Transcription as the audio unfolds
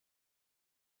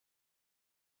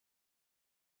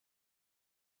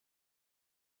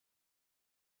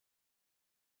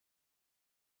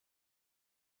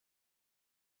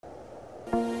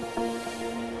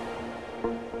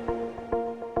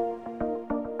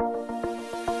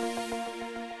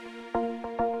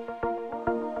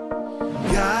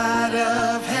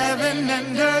of heaven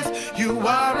and earth, you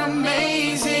are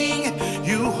amazing.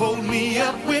 You hold me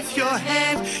up with your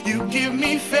hand, you give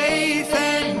me faith,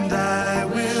 and I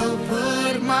will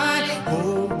put my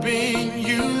hope in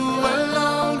you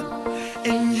alone,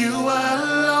 in you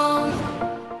alone.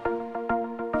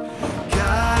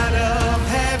 God of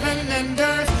heaven and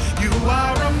earth, you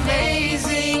are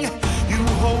amazing. You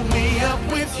hold me up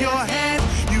with your hand,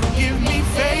 you give me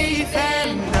faith,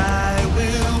 and I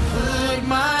will put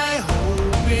my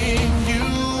hope in you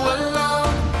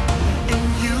alone, in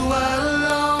you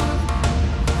alone.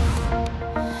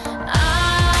 I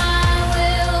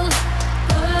will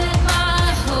put my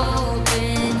hope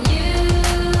in you,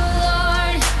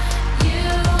 Lord.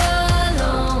 You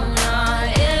alone are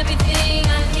everything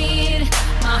I need.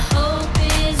 My hope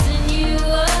is in you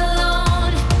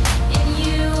alone, in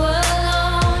you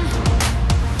alone.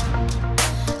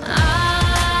 I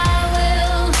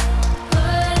will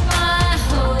put my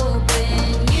hope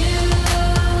in you,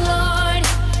 Lord.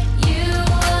 You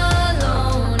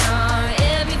alone are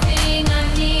everything I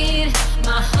need.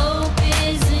 My hope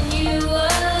is in you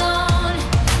alone,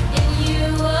 in you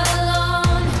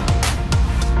alone.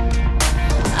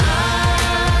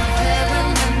 Heaven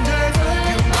and earth,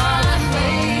 you are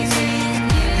amazing.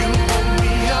 You hold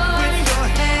me up with your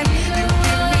hand, you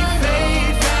give me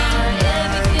faith, and I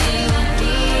will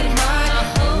put my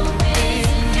hope in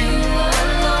you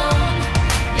alone,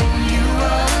 in you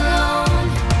alone.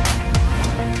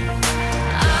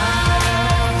 Heaven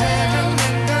and earth, you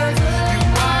are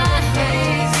amazing. You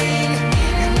hold me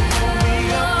up with your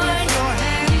hand, you give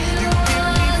me faith,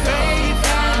 and I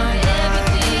will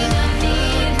put my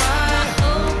hope in you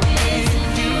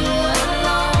alone,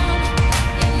 in you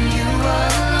alone.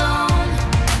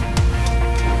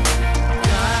 God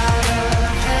of heaven and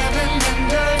earth, you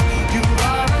are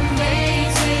amazing. You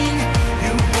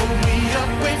hold me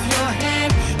up with your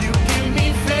hand, you give me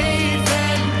faith,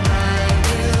 and I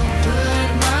will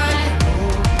put my hope in you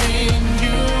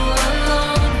alone, in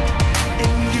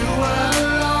you alone.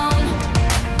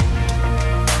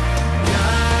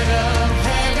 God of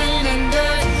heaven and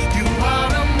earth, you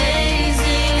are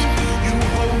amazing. You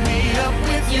hold me up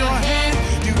with your hand,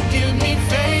 you give me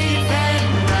faith,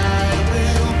 and I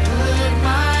will put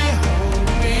my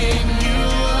hope in you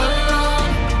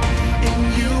alone, in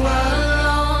you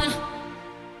alone.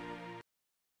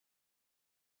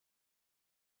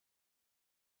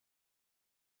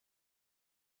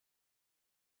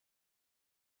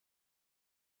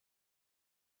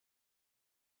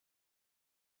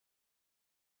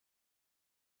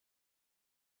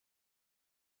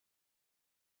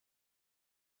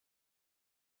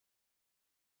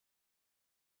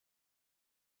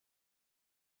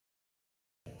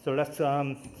 So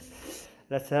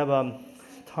let's have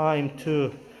time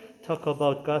to talk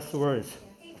about God's words.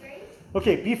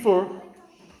 Okay, before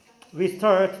we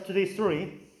start today's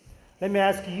story, let me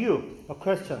ask you a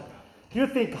question. Do you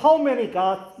think how many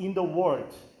gods in the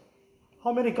world?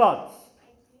 How many gods?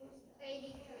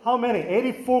 How many?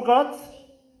 84 gods?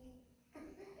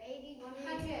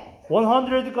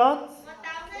 100 gods?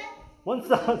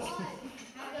 1,000.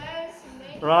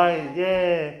 Right,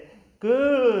 yeah.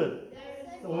 Good.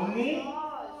 Only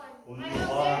one.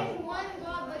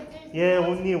 Yeah,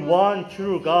 only one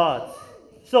true God.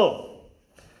 So,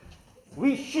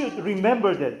 we should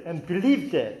remember that and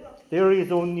believe that there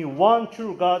is only one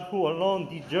true God who alone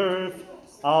deserves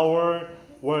our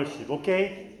worship.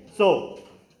 Okay? So,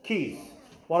 kids,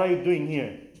 what are you doing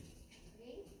here?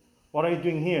 What are you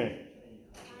doing here?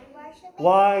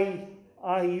 Why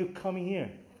are you coming here?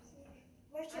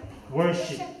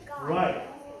 Worship. Right.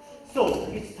 So,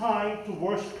 it's time to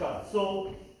worship God.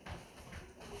 So,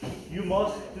 you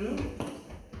must do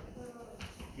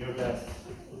your best.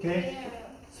 Okay?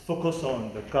 Focus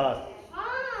on the God.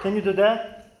 Can you do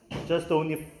that? Just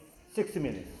only 60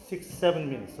 minutes, 7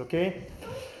 minutes, okay?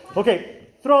 Okay,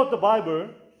 throughout the Bible,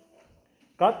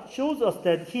 God shows us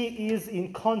that He is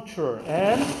in control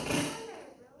and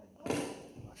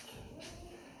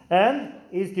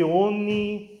is the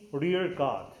only real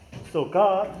God. So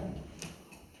God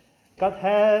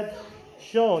had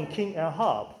shown King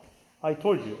Ahab, I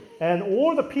told you, and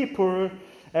all the people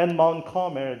at Mount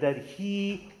Carmel that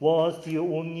He was the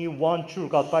only one true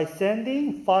God by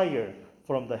sending fire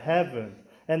from the heaven,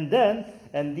 and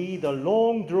did a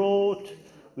long drought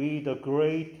with a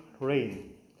great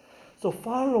rain. So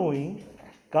following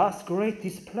God's great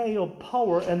display of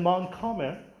power at Mount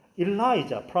Carmel,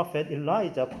 prophet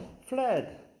Elijah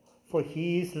fled for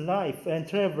his life and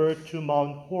traveled to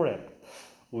Mount Horeb,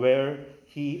 where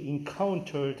he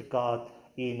encountered God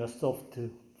in a soft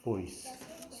voice,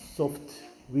 soft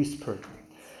whisper.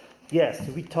 Yes,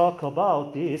 we talk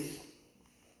about this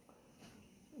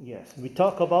Yes, we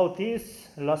talked about this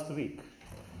last week.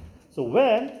 So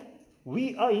when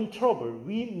we are in trouble,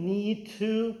 we need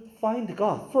to find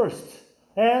God first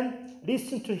and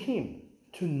listen to Him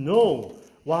to know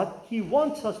what He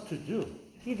wants us to do.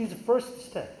 It is the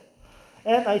first step.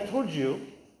 And I told you,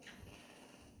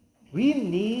 we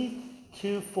need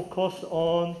to focus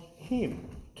on Him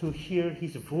to hear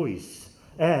His voice.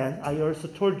 And I also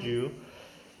told you,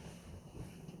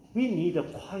 we need a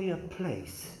quiet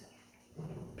place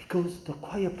because the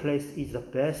quiet place is the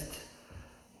best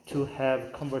to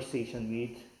have conversation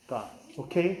with God.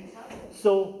 Okay?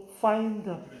 So find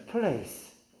a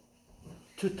place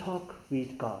to talk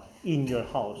with God in your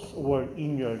house or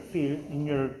in your field, in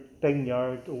your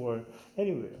backyard or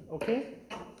anywhere. Okay?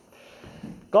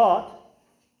 God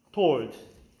told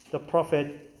the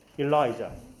prophet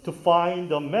Elijah to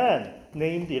find a man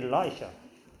named Elisha.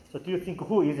 So do you think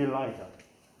who is Elijah?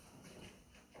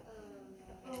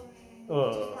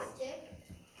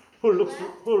 Who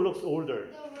looks older?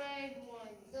 The red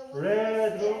one.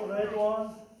 Red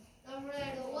one?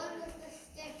 The one with the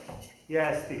stick.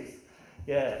 Yeah, sticks.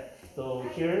 Yeah. So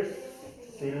here's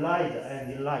Elijah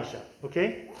and Elisha.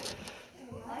 Okay?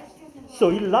 So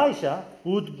Elisha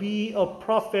would be a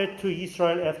prophet to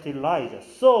Israel after Elijah.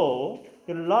 So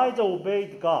Elijah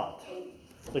obeyed God.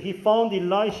 So he found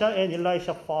Elisha and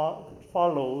Elisha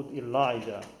followed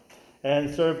Elijah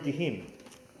and served him.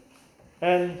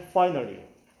 And finally,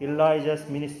 Elijah's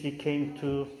ministry came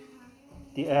to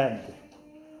the end.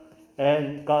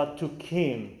 And God took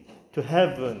him to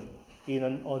heaven in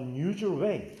an unusual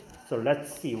way. So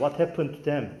let's see what happened to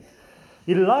them.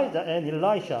 Elijah and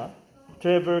Elisha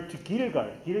traveled to Gilgal.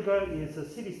 Gilgal is a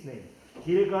city's name.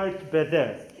 Gilgal to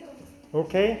Bethel.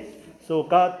 Okay? So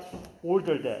God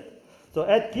ordered that. So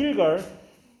at Gilgal,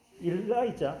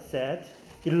 Elijah said,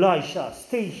 Elisha,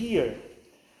 stay here.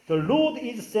 The Lord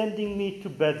is sending me to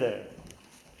Bethel.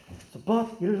 So,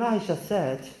 but Elisha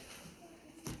said,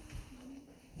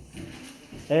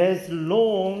 as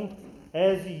long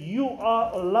as you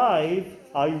are alive,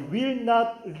 I will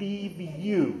not leave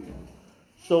you.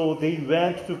 So they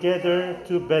went together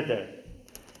to Bethel.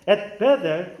 At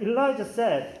Bethel, Elijah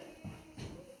said,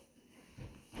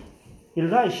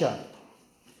 Elisha,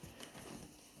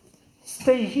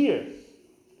 stay here.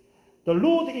 The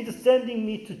Lord is sending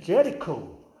me to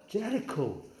Jericho.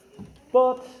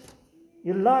 But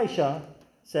Elisha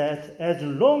said, as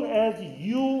long as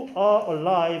you are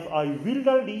alive, I will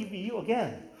not leave you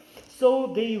again.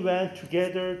 So they went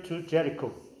together to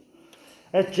Jericho.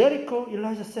 At Jericho,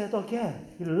 Elijah said again,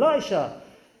 Elisha,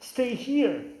 stay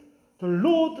here. The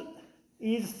Lord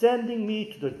is sending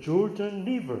me to the Jordan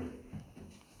River.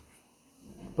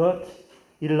 But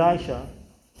Elisha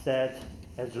said,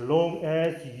 as long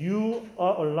as you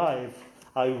are alive,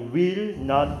 I will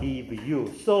not leave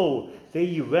you. So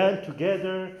they went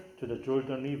together to the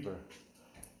Jordan River.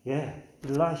 Yeah,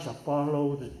 Elisha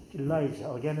followed Elijah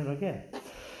again and again.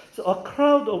 So a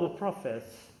crowd of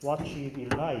prophets watched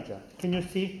Elijah. Can you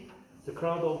see the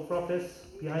crowd of prophets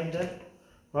behind them?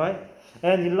 Right?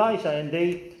 And Elijah, and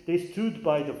they stood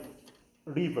by the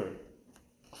river.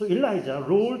 So Elijah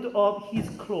rolled up his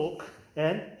cloak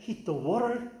and hit the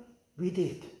water with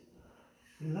it.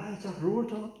 Elijah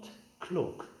rolled up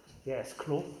cloak. Yes,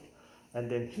 cloak. And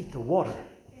then hit the water.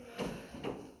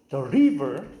 The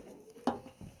river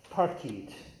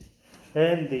parted.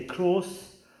 And they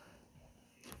crossed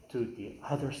to the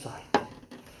other side.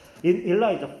 In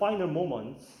Elijah's final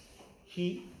moments,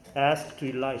 he asked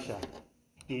to Elisha,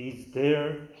 is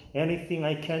there anything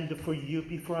I can do for you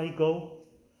before I go?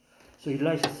 So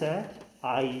Elisha said,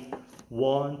 I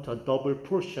want a double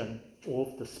portion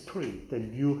of the spirit that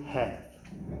you have.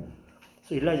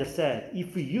 So Elijah said,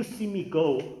 if you see me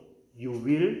go, you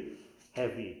will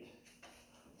have it.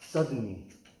 Suddenly,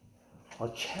 a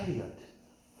chariot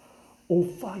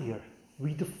of fire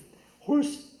with a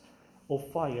horse of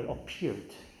fire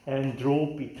appeared and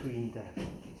drove between them.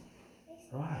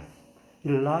 Right.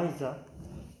 Elijah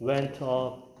went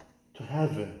up to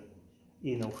heaven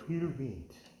in a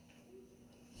whirlwind.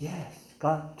 Yes,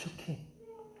 God took him.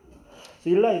 So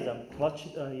Elisha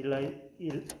watched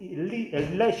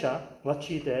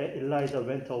that Elijah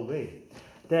went away.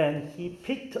 Then he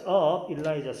picked up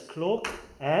Elijah's cloak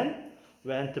and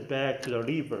went back to the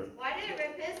river. Why did it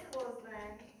rip his clothes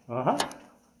then?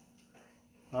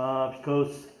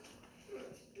 Because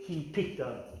he picked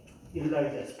up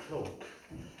Elijah's cloak.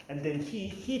 And then he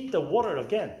hit the water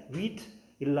again with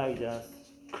Elijah's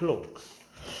cloak.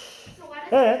 So why does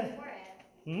he have to tore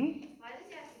it? Why does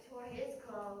he have to tore his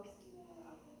clothes?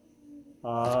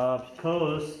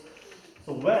 Because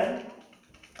so when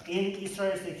in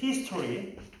Israel's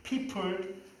history, people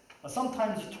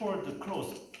sometimes toward the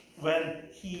close when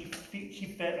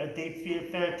they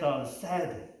felt a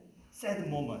sad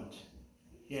moment.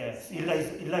 Yes,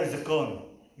 Elijah gone.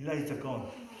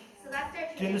 So that's their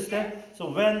Do you understand?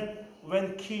 So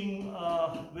when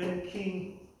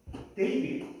King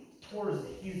David tore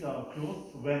his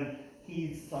clothes when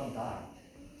his son died,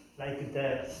 like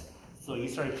that. So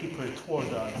Israel people tore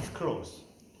his clothes.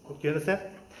 Do you understand?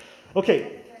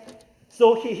 Okay.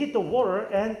 So he hit the water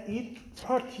and it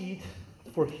parted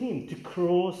for him to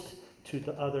cross to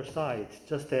the other side,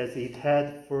 just as it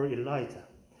had for Elijah.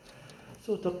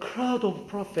 So the crowd of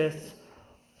prophets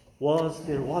was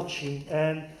there watching,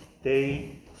 and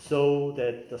they saw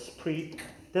that the spirit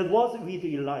that was with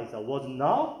Elijah was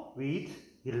now with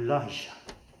Elisha.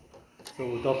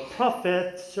 So the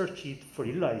prophet searched for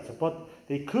Elijah, but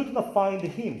they could not find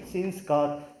him since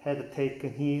God had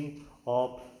taken him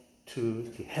up to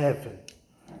the heaven.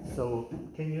 So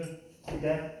can you see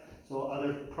that? So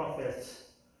other prophets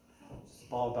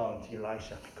bow down to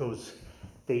Elisha because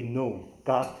they know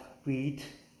God with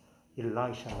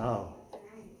Elisha now.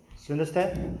 You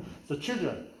understand? So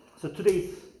children, so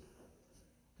today's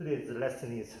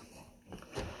lesson is,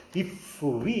 if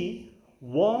we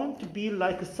want to be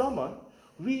like someone,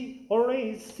 we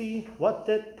always see what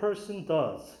that person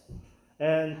does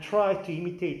and try to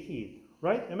imitate it.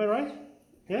 Right? Am I right?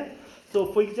 Yeah?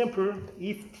 So for example,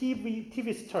 if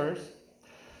TV stars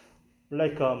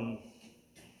like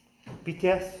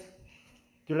BTS,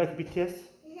 do you like BTS?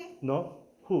 No?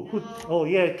 Who? Oh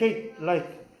yeah, Kate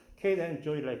and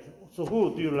Joy like. So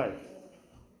who do you like?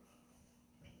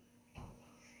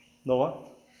 No one?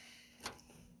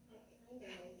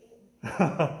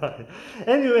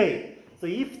 Anyway, so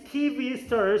if TV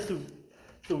stars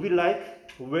so we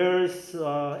like wears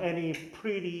any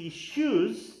pretty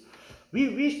shoes,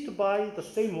 we wish to buy the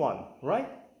same one, right?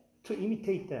 To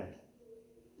imitate them,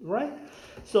 right?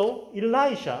 So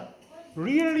Elisha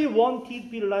really wanted to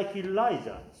be like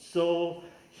Elijah, so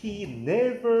he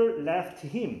never left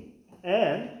him,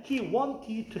 and he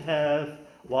wanted to have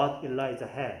what Elijah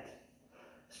had.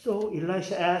 So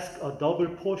Elisha asked a double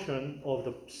portion of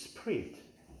the Spirit.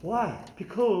 Why?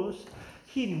 Because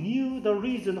he knew the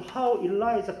reason how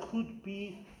Elijah could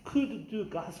do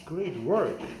God's great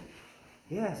work.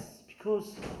 Yes,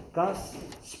 because God's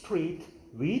Spirit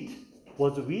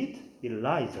was with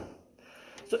Elijah.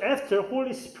 So after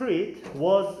Holy Spirit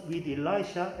was with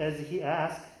Elisha, as he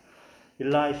asked,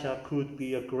 Elisha could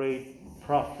be a great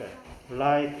prophet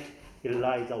like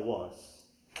Elijah was.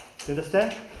 You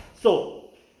understand?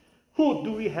 So, who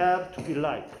do we have to be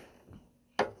like?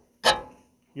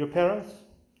 Your parents?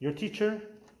 Your teacher?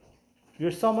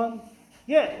 Your someone?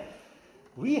 Yeah.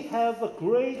 We have a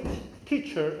great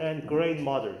teacher and great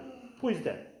mother. Who is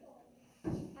that?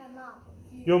 My mom.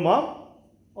 Your mom?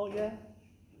 Oh yeah.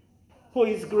 Who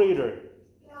is greater?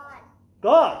 God.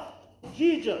 God.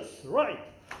 Jesus. Right.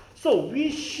 So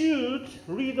we should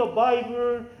read the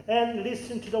Bible and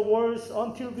listen to the words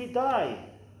until we die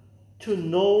to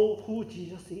know who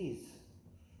Jesus is,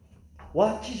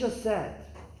 what Jesus said,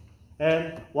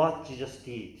 and what Jesus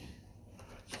did.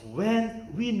 So when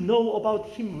we know about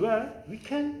him well, we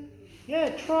can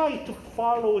try to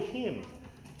follow him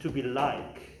to be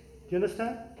like. Do you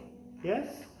understand? Yes?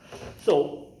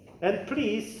 So, and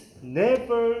please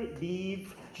never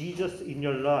leave Jesus in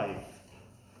your life.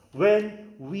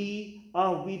 When we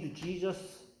are with Jesus,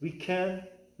 we can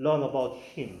learn about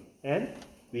him and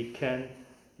we can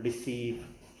receive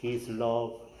his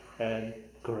love and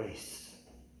grace.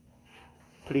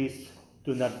 Please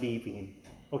do not leave him.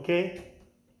 Okay?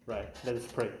 Right, let us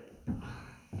pray.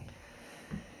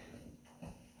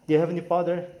 Dear Heavenly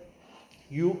Father,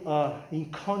 you are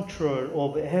in control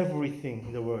of everything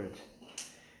in the world.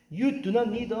 You do not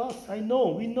need us, I know,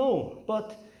 we know,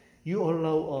 but you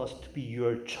allow us to be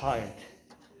your child.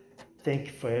 Thank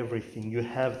you for everything you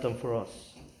have done for us.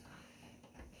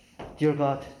 Dear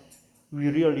God, we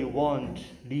really want to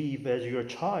live as your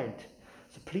child.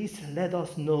 So please let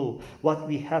us know what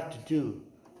we have to do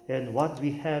and what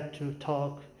we have to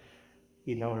talk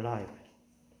in our life.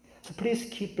 So please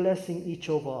keep blessing each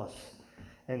of us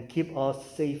and keep us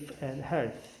safe and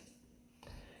healthy.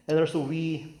 And also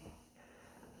we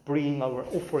bring our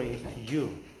offerings to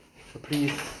you. So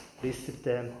please receive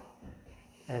them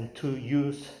and to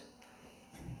use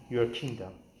your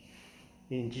kingdom.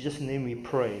 In Jesus' name we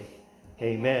pray.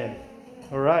 Amen.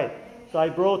 All right. So I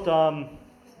brought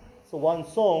one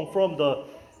song from the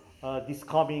this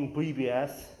coming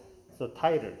VBS. So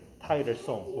title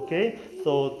song. Okay.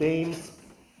 So name's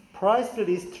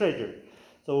Priceless Treasure.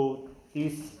 So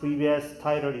this VBS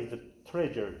title is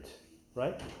Treasured.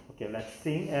 Right. Okay. Let's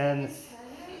sing and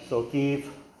so give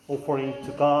offering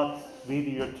to God with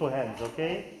your two hands,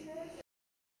 okay?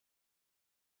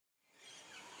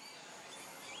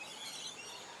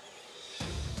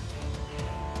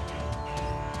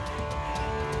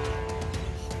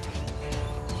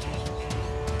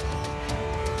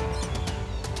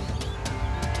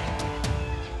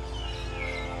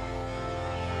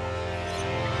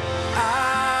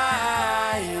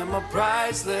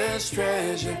 Priceless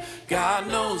treasure. God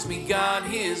knows me, God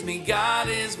hears me, God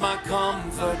is my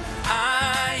comfort.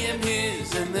 I am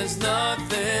His, and there's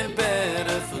nothing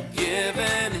better.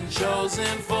 Forgiven and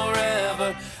chosen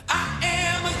forever. I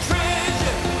am a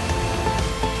treasure.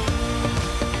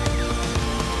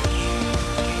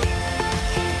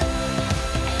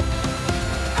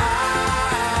 I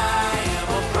am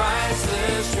a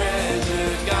priceless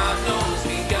treasure. God knows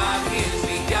me, God hears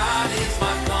me, God is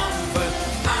my comfort.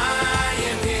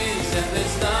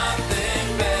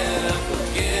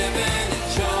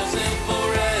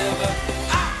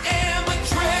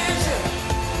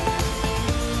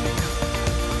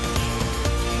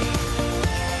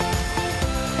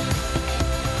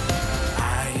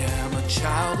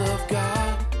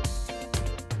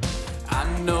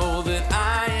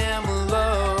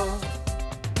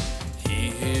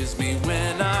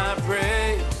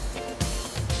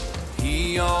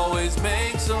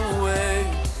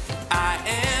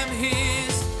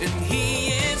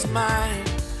 Mine.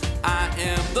 I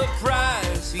am the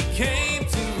prize He came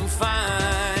to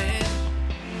find.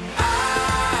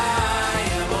 I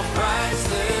am a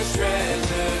priceless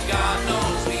treasure. God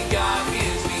knows me, God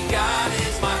hears me, God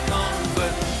is my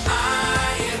comfort.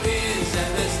 I am His,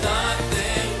 and there's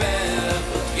nothing better.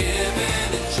 Forgiven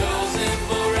and chosen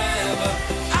forever.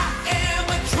 I am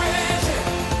a treasure.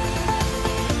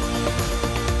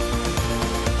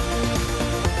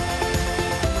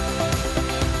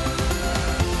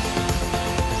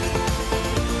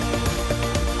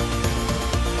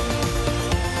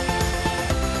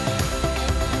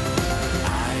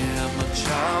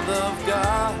 Of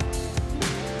God,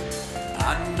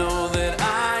 I know that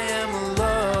I am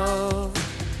loved.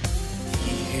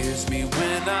 He hears me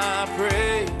when I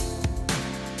pray.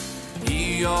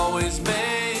 He always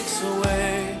makes a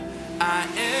way. I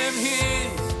am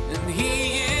His, and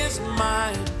He is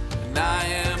mine, and I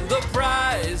am the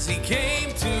prize He came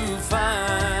to find.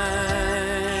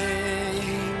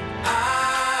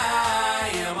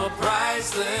 I am a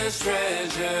priceless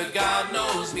treasure. God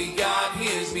knows me, God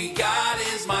hears me, God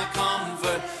is my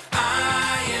comfort.